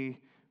will be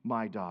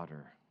my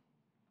daughter.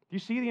 Do you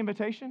see the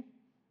invitation?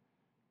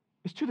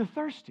 It's to the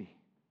thirsty.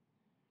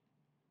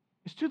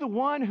 It's to the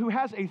one who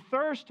has a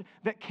thirst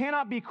that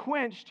cannot be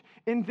quenched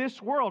in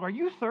this world. Are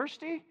you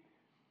thirsty?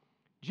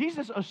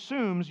 Jesus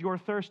assumes you're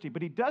thirsty,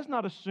 but he does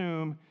not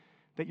assume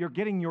that you're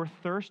getting your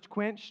thirst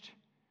quenched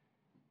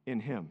in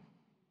him.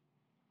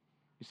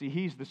 You see,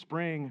 he's the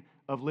spring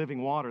of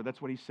living water.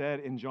 That's what he said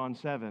in John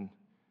 7.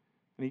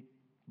 And he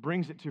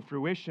brings it to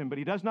fruition, but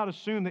he does not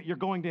assume that you're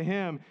going to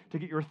him to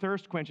get your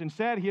thirst quenched.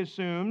 Instead, he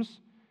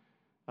assumes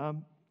that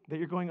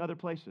you're going other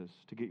places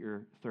to get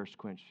your thirst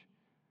quenched.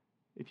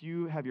 If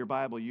you have your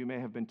Bible, you may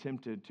have been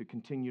tempted to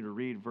continue to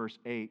read verse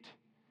 8.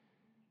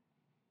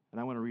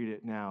 And I want to read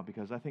it now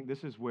because I think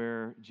this is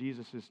where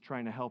Jesus is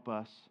trying to help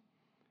us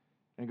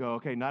and go,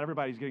 okay, not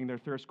everybody's getting their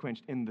thirst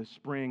quenched in the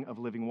spring of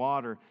living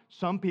water.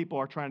 Some people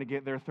are trying to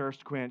get their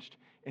thirst quenched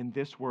in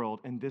this world,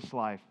 in this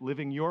life,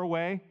 living your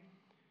way,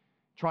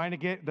 trying to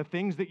get the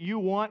things that you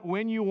want,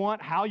 when you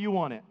want, how you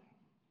want it.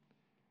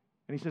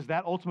 And he says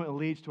that ultimately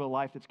leads to a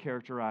life that's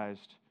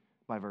characterized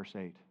by verse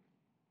 8.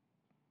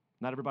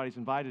 Not everybody's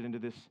invited into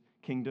this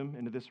kingdom,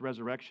 into this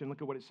resurrection.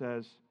 Look at what it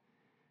says.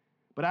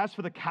 But as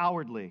for the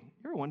cowardly,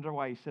 you ever wonder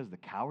why he says the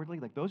cowardly?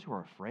 Like those who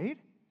are afraid?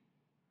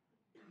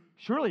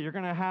 Surely you're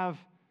going to have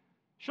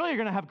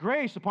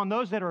grace upon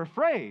those that are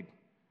afraid.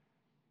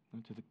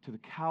 To the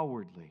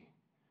cowardly,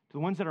 to the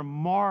ones that are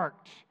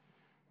marked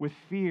with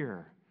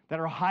fear, that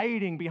are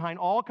hiding behind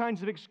all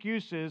kinds of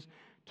excuses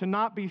to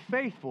not be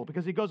faithful.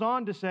 Because he goes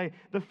on to say,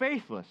 the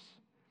faithless,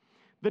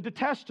 the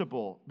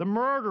detestable, the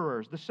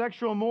murderers, the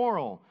sexual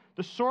immoral,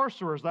 the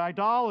sorcerers, the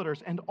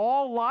idolaters, and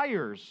all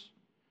liars,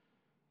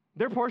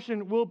 their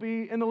portion will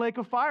be in the lake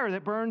of fire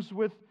that burns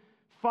with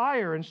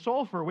fire and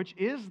sulfur, which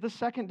is the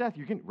second death.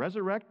 You get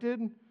resurrected.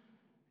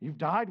 You've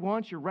died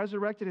once, you're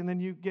resurrected, and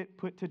then you get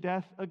put to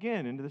death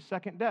again, into the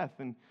second death.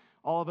 And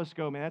all of us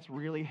go, man, that's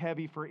really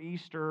heavy for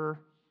Easter.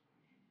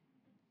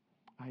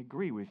 I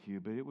agree with you,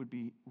 but it would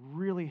be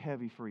really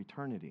heavy for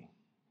eternity.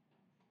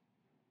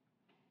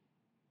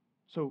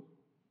 So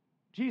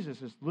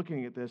Jesus is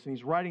looking at this, and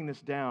he's writing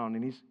this down,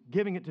 and he's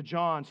giving it to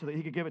John so that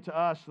he could give it to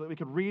us, so that we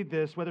could read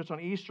this, whether it's on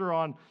Easter or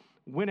on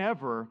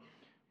whenever.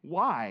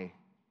 Why?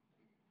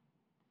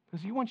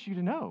 Because he wants you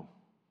to know.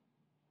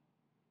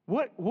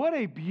 What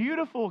a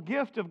beautiful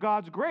gift of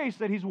God's grace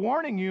that he's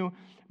warning you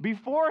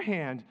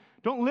beforehand.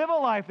 Don't live a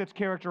life that's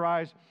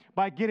characterized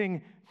by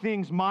getting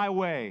things my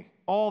way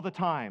all the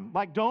time.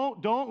 Like,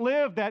 don't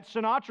live that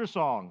Sinatra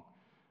song.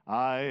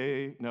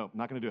 No,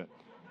 not going to do it.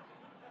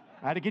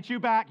 I had to get you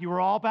back. You were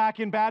all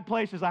back in bad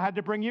places. I had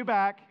to bring you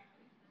back.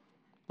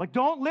 Like,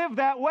 don't live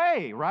that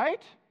way,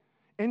 right?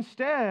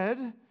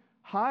 Instead,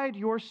 hide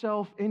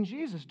yourself in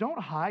Jesus. Don't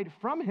hide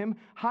from him.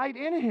 Hide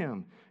in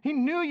him. He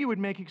knew you would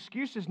make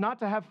excuses not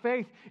to have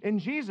faith in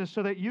Jesus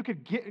so that you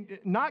could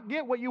not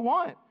get what you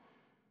want.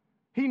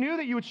 He knew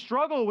that you would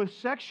struggle with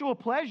sexual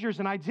pleasures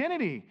and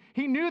identity.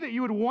 He knew that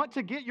you would want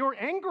to get your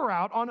anger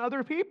out on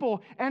other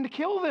people and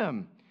kill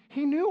them.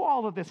 He knew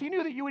all of this. He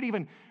knew that you would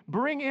even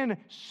bring in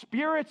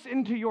spirits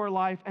into your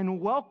life and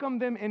welcome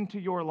them into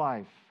your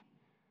life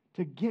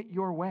to get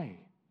your way.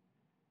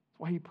 That's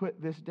why he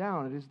put this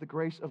down. It is the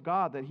grace of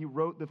God that he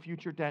wrote the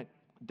future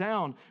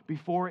down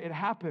before it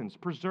happens,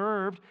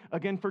 preserved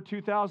again for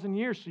 2,000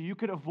 years so you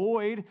could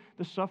avoid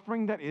the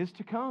suffering that is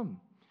to come.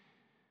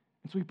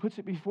 And so he puts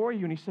it before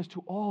you and he says,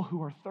 to all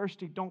who are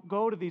thirsty, don't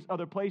go to these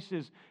other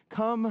places.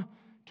 Come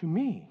to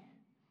me.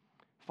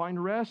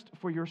 Find rest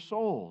for your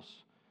souls.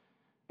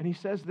 And he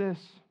says this,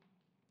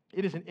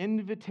 it is an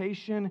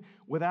invitation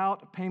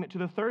without payment. To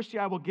the thirsty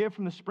I will give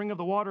from the spring of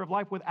the water of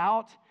life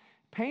without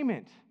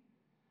payment.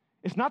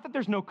 It's not that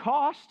there's no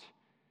cost.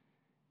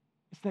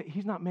 It's that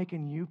he's not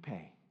making you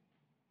pay.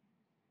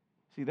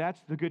 See,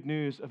 that's the good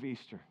news of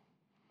Easter.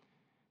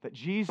 That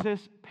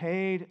Jesus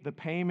paid the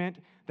payment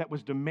that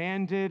was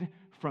demanded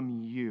from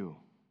you.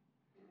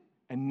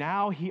 And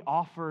now he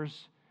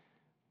offers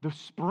the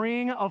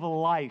spring of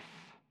life,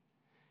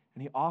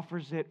 and he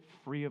offers it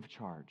free of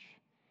charge.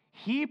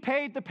 He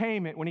paid the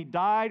payment when he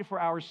died for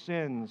our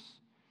sins,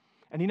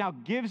 and he now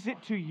gives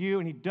it to you,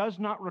 and he does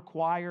not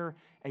require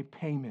a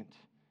payment.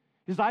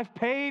 He says, I've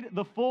paid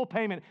the full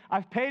payment.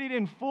 I've paid it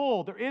in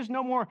full. There is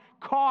no more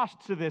cost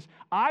to this.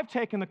 I've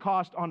taken the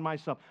cost on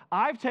myself.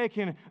 I've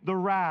taken the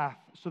wrath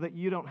so that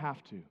you don't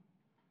have to.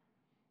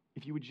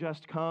 If you would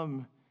just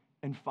come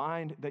and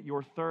find that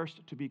your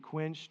thirst to be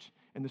quenched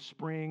in the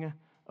spring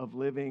of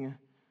living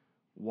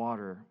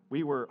water.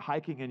 We were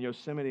hiking in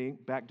Yosemite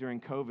back during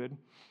COVID,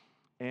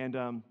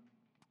 and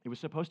it was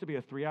supposed to be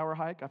a 3-hour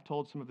hike. I've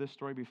told some of this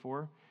story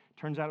before.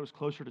 Turns out it was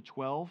closer to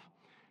 12.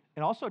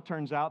 It also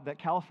turns out that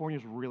California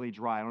is really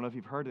dry. I don't know if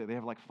you've heard it. They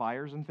have like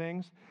fires and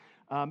things.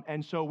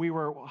 And so we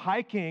were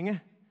hiking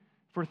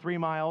for 3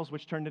 miles,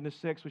 which turned into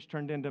 6, which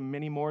turned into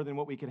many more than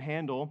what we could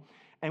handle.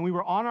 And we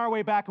were on our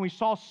way back, and we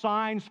saw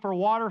signs for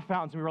water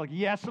fountains. And we were like,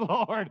 yes,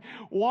 Lord,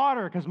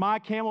 water, because my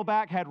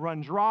Camelback had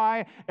run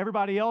dry.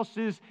 Everybody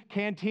else's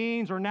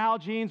canteens or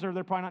Nalgene's, or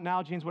they're probably not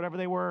Nalgene's, whatever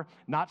they were,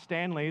 not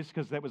Stanley's,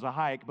 because that was a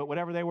hike, but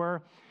whatever they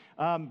were.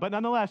 But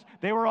nonetheless,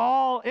 they were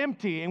all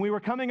empty, and we were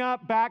coming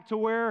up back to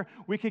where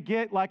we could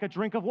get like a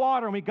drink of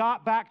water, and we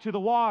got back to the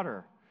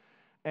water.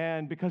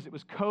 And because it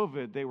was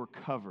COVID, they were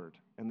covered,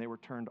 and they were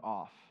turned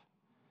off.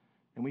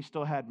 And we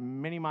still had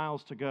many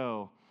miles to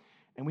go.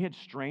 And we had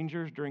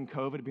strangers during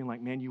COVID being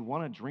like, man, you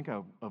want a drink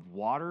of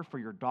water for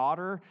your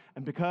daughter?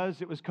 And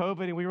because it was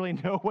COVID and we really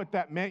know what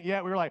that meant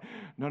yet, we were like,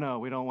 no,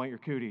 we don't want your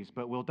cooties,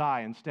 but we'll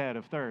die instead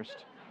of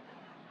thirst.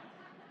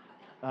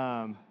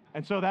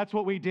 And so that's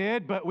what we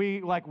did, but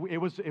it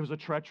was a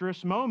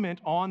treacherous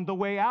moment on the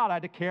way out. I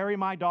had to carry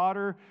my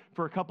daughter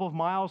for a couple of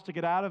miles to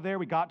get out of there.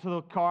 We got to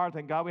the car.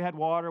 Thank God we had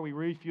water. We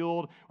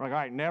refueled. We're like, all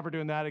right, never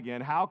doing that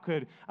again.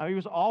 He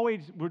was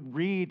always would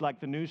read like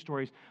the news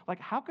stories.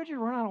 Like, how could you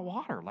run out of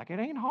water? Like, it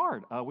ain't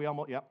hard.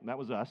 That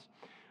was us.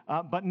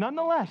 But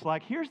nonetheless,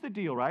 like, here's the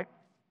deal, right?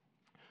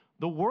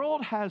 The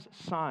world has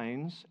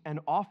signs and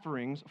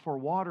offerings for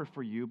water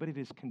for you, but it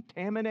is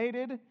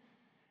contaminated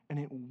and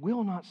it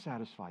will not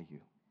satisfy you.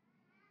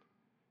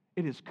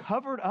 It is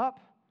covered up.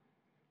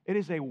 It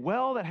is a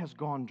well that has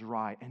gone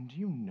dry, and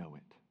you know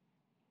it.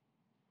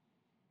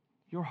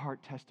 Your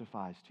heart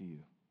testifies to you.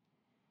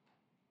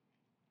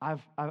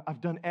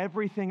 I've done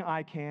everything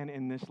I can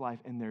in this life,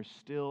 and there's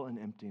still an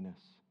emptiness.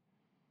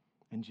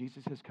 And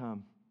Jesus has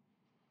come,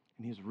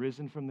 and He has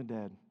risen from the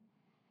dead,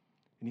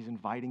 and He's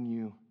inviting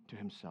you to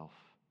Himself.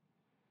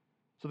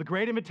 So the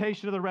great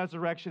invitation of the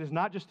resurrection is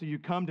not just to you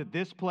come to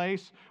this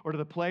place or to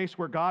the place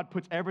where God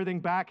puts everything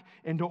back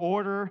into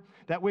order,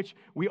 that which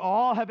we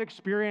all have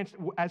experienced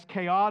as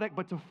chaotic,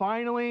 but to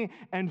finally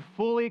and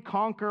fully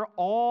conquer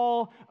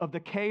all of the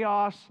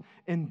chaos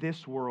in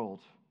this world.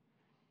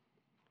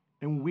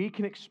 And we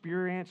can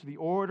experience the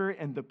order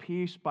and the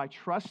peace by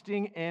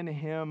trusting in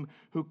Him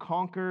who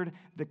conquered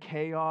the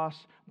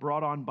chaos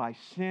brought on by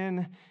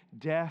sin,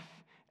 death,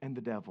 and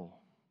the devil.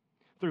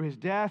 Through His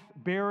death,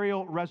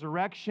 burial,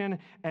 resurrection,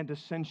 and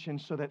ascension,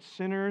 so that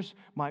sinners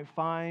might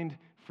find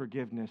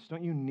forgiveness.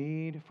 Don't you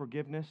need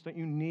forgiveness? Don't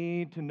you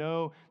need to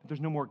know that there's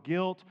no more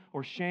guilt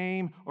or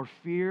shame or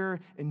fear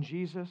in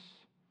Jesus?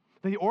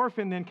 The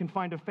orphan then can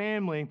find a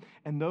family,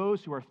 and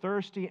those who are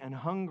thirsty and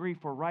hungry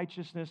for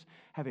righteousness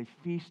have a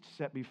feast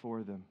set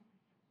before them.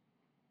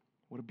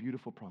 What a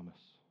beautiful promise.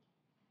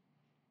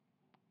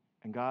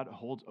 And God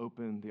holds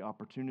open the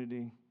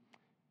opportunity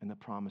and the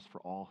promise for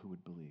all who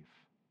would believe.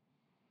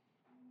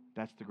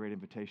 That's the great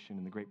invitation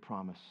and the great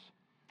promise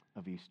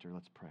of Easter.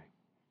 Let's pray.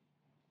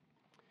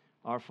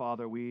 Our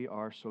Father, we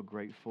are so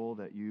grateful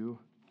that You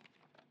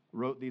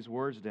wrote these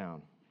words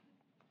down.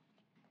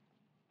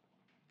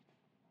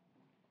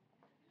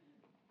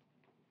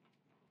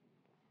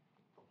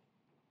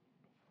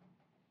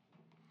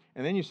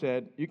 And then You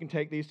said, you can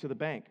take these to the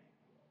bank.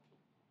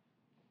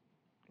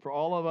 For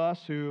all of us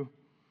who,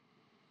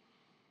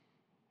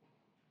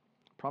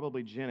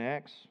 probably Gen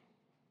X,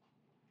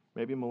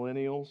 maybe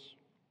millennials,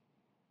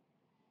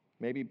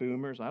 maybe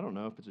boomers, I don't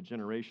know if it's a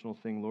generational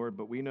thing, Lord,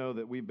 but we know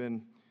that we've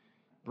been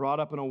brought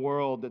up in a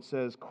world that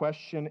says,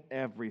 question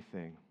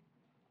everything.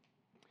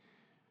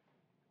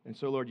 And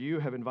so, Lord, You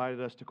have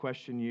invited us to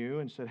question You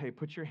and said, hey,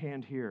 put your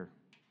hand here.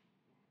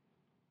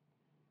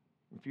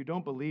 If you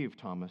don't believe,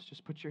 Thomas,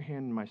 just put your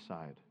hand in my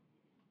side.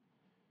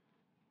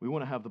 We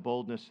want to have the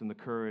boldness and the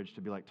courage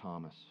to be like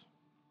Thomas,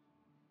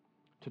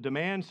 to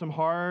demand some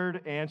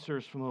hard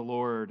answers from the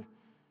Lord,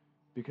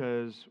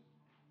 because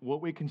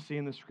what we can see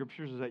in the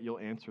Scriptures is that You'll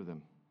answer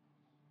them.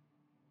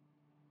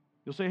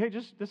 You'll say, hey,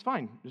 that's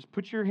fine. Just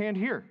put your hand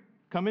here.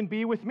 Come and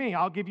be with me.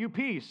 I'll give you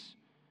peace.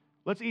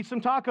 Let's eat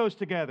some tacos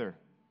together.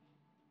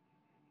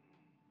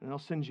 And I'll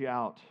send you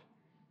out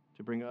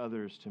to bring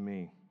others to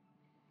me.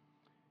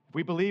 If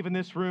we believe in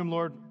this room,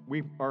 Lord,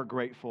 we are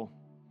grateful.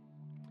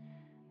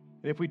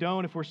 And if we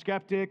don't, if we're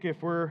skeptic,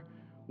 if we're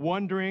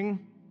wondering,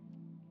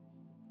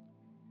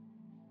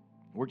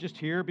 we're just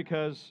here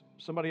because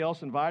somebody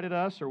else invited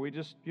us, or we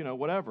just,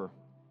 whatever.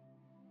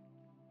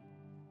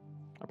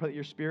 I pray that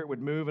Your Spirit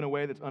would move in a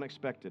way that's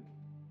unexpected.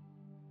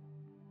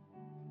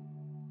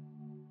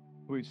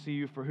 We'd see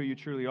You for who You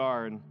truly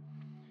are, and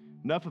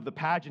enough of the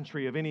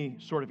pageantry of any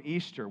sort of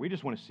Easter. We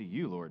just want to see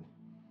You, Lord.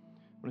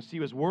 We want to see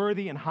You as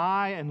worthy and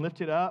high and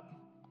lifted up,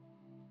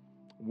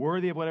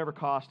 worthy of whatever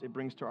cost it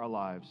brings to our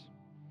lives.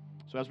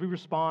 So as we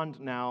respond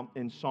now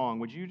in song,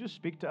 would You just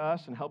speak to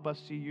us and help us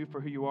see You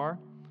for who You are?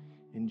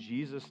 In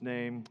Jesus'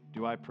 name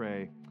do I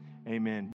pray. Amen.